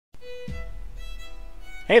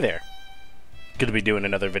Hey there! Good to be doing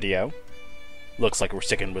another video. Looks like we're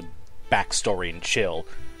sticking with backstory and chill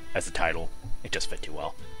as the title. It just fit too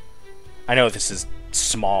well. I know this is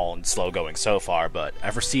small and slow going so far, but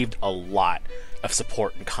I've received a lot of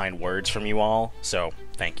support and kind words from you all, so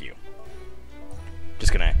thank you.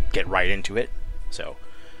 Just gonna get right into it. So,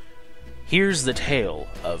 here's the tale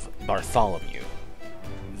of Bartholomew,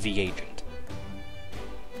 the agent.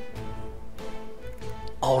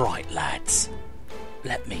 Alright, lads.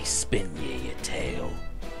 Let me spin ye a tale.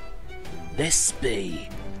 This be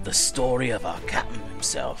the story of our captain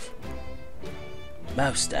himself.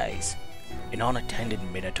 Most days, an unattended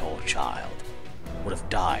Minotaur child would have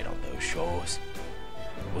died on those shores.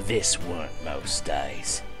 Well, this weren't most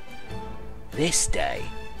days. This day,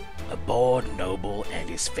 a bored noble and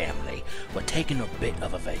his family were taking a bit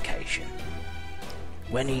of a vacation.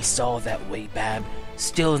 When he saw that wee bab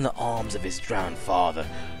still in the arms of his drowned father,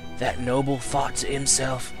 that noble thought to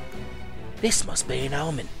himself, "This must be an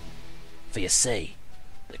omen." For you see,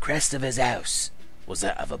 the crest of his house was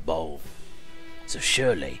that of a bull. So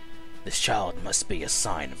surely, this child must be a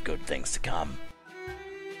sign of good things to come.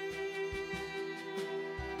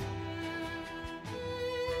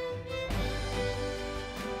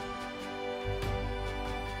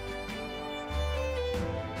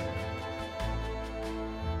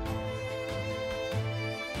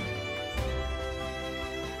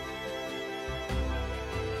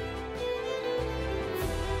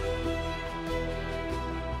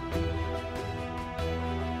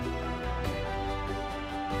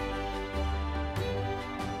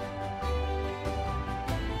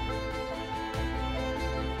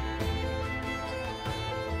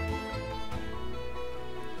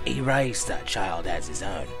 He raised that child as his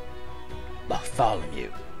own.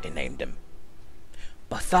 Bartholomew, he named him.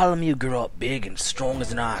 Bartholomew grew up big and strong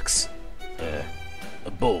as an ox.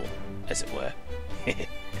 A bull, as it were.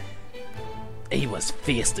 He was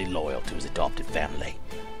fiercely loyal to his adopted family.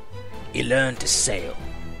 He learned to sail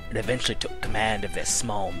and eventually took command of their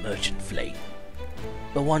small merchant fleet.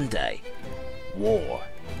 But one day, war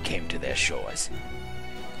came to their shores.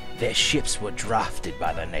 Their ships were drafted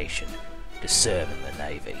by the nation to serve in the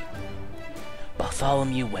navy.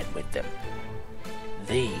 Bartholomew went with them.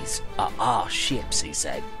 "These are our ships," he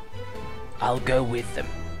said. "I'll go with them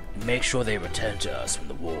and make sure they return to us when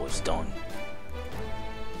the war is done."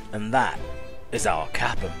 And that is how our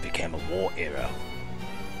captain became a war hero.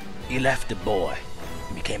 He left a boy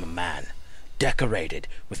and became a man, decorated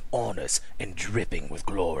with honors and dripping with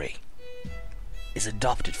glory. His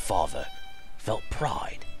adopted father felt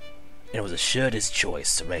pride and was assured his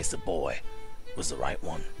choice to raise the boy was the right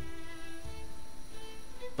one.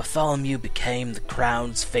 Bartholomew became the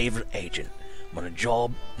crown's favorite agent when a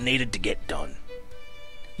job needed to get done.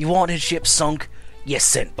 You wanted ships sunk? You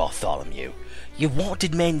sent Bartholomew. You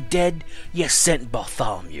wanted men dead? You sent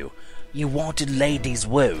Bartholomew. You wanted ladies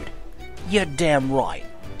wooed? You're damn right,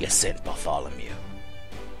 you sent Bartholomew.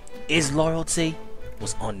 His loyalty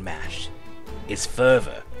was unmatched. His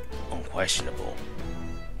fervor unquestionable.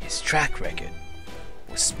 His track record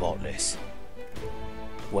was spotless.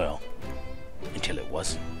 Well, until it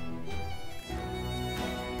wasn't.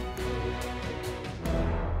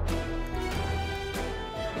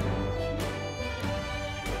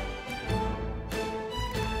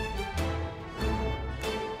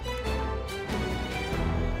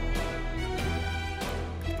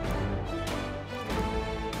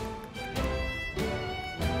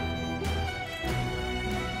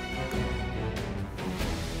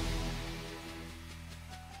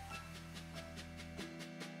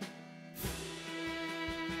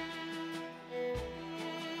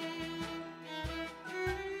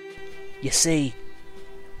 You see,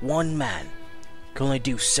 one man can only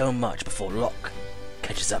do so much before luck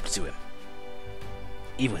catches up to him.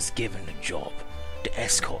 He was given a job to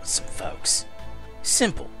escort some folks.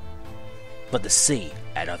 Simple, but the sea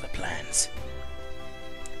had other plans.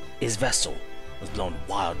 His vessel was blown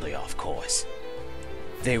wildly off course.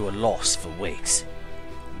 They were lost for weeks.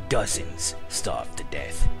 Dozens starved to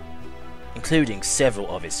death, including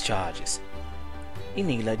several of his charges. He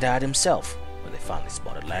nearly died himself when they finally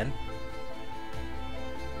spotted land.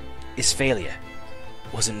 His failure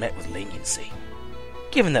wasn't met with leniency,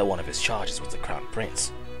 given that one of his charges was the crown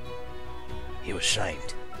prince. He was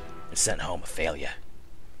shamed and sent home a failure.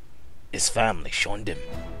 His family shunned him.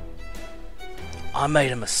 "I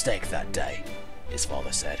made a mistake that day," his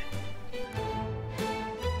father said.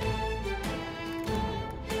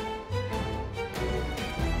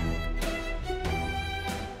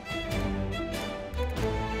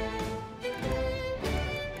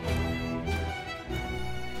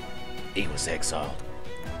 He was exiled,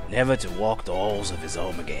 never to walk the halls of his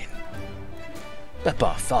home again. But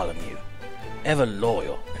Bartholomew, ever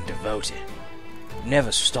loyal and devoted,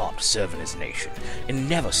 never stopped serving his nation, and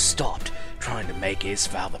never stopped trying to make his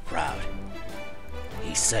father proud.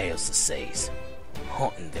 He sails the seas,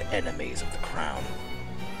 haunting the enemies of the crown.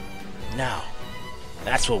 Now,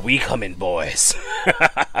 that's where we come in, boys.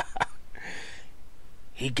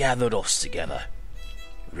 He gathered us together,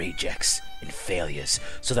 rejects and failures,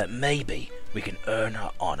 so that maybe we can earn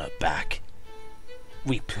our honor back.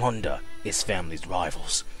 We plunder his family's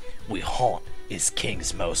rivals. We haunt his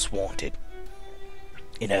king's most wanted,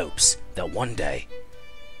 in hopes that one day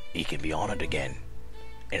he can be honored again,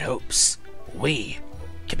 in hopes we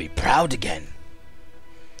can be proud again.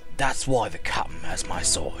 That's why the captain has my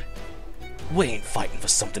sword. We ain't fighting for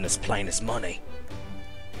something as plain as money.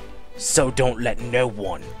 So don't let no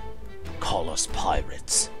one call us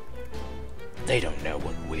pirates. They don't know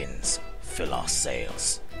what winds fill our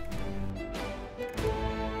sails.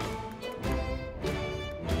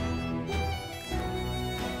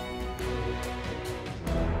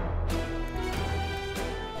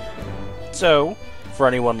 So, for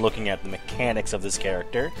anyone looking at the mechanics of this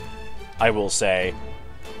character, I will say,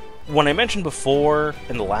 when I mentioned before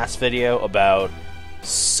in the last video about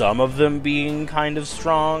some of them being kind of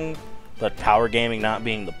strong, but power gaming not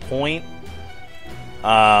being the point,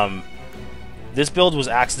 this build was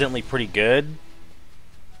accidentally pretty good.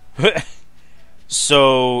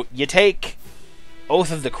 So, you take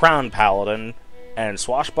Oath of the Crown Paladin and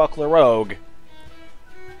Swashbuckler Rogue,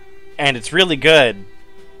 and it's really good,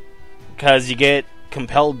 because you get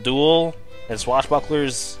Compelled Duel, and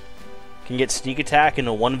Swashbucklers can get Sneak Attack in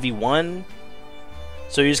a 1v1,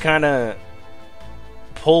 so you just kind of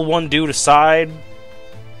pull one dude aside,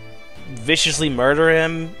 viciously murder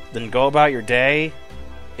him, then go about your day.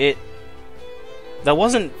 That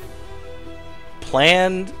wasn't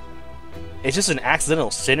planned. It's just an accidental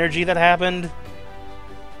synergy that happened.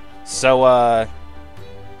 So,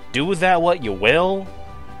 do with that what you will.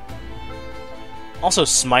 Also,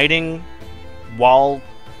 smiting while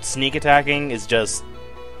sneak attacking is just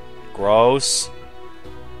gross.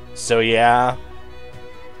 So yeah,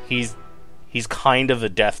 he's kind of a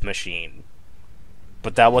death machine.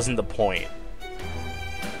 But that wasn't the point.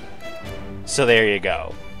 So there you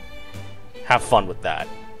go. Have fun with that.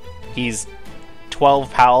 He's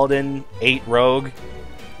 12 Paladin, 8 Rogue.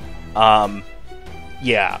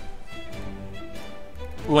 Yeah.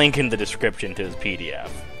 Link in the description to his PDF.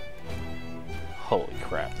 Holy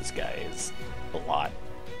crap, this guy is a lot.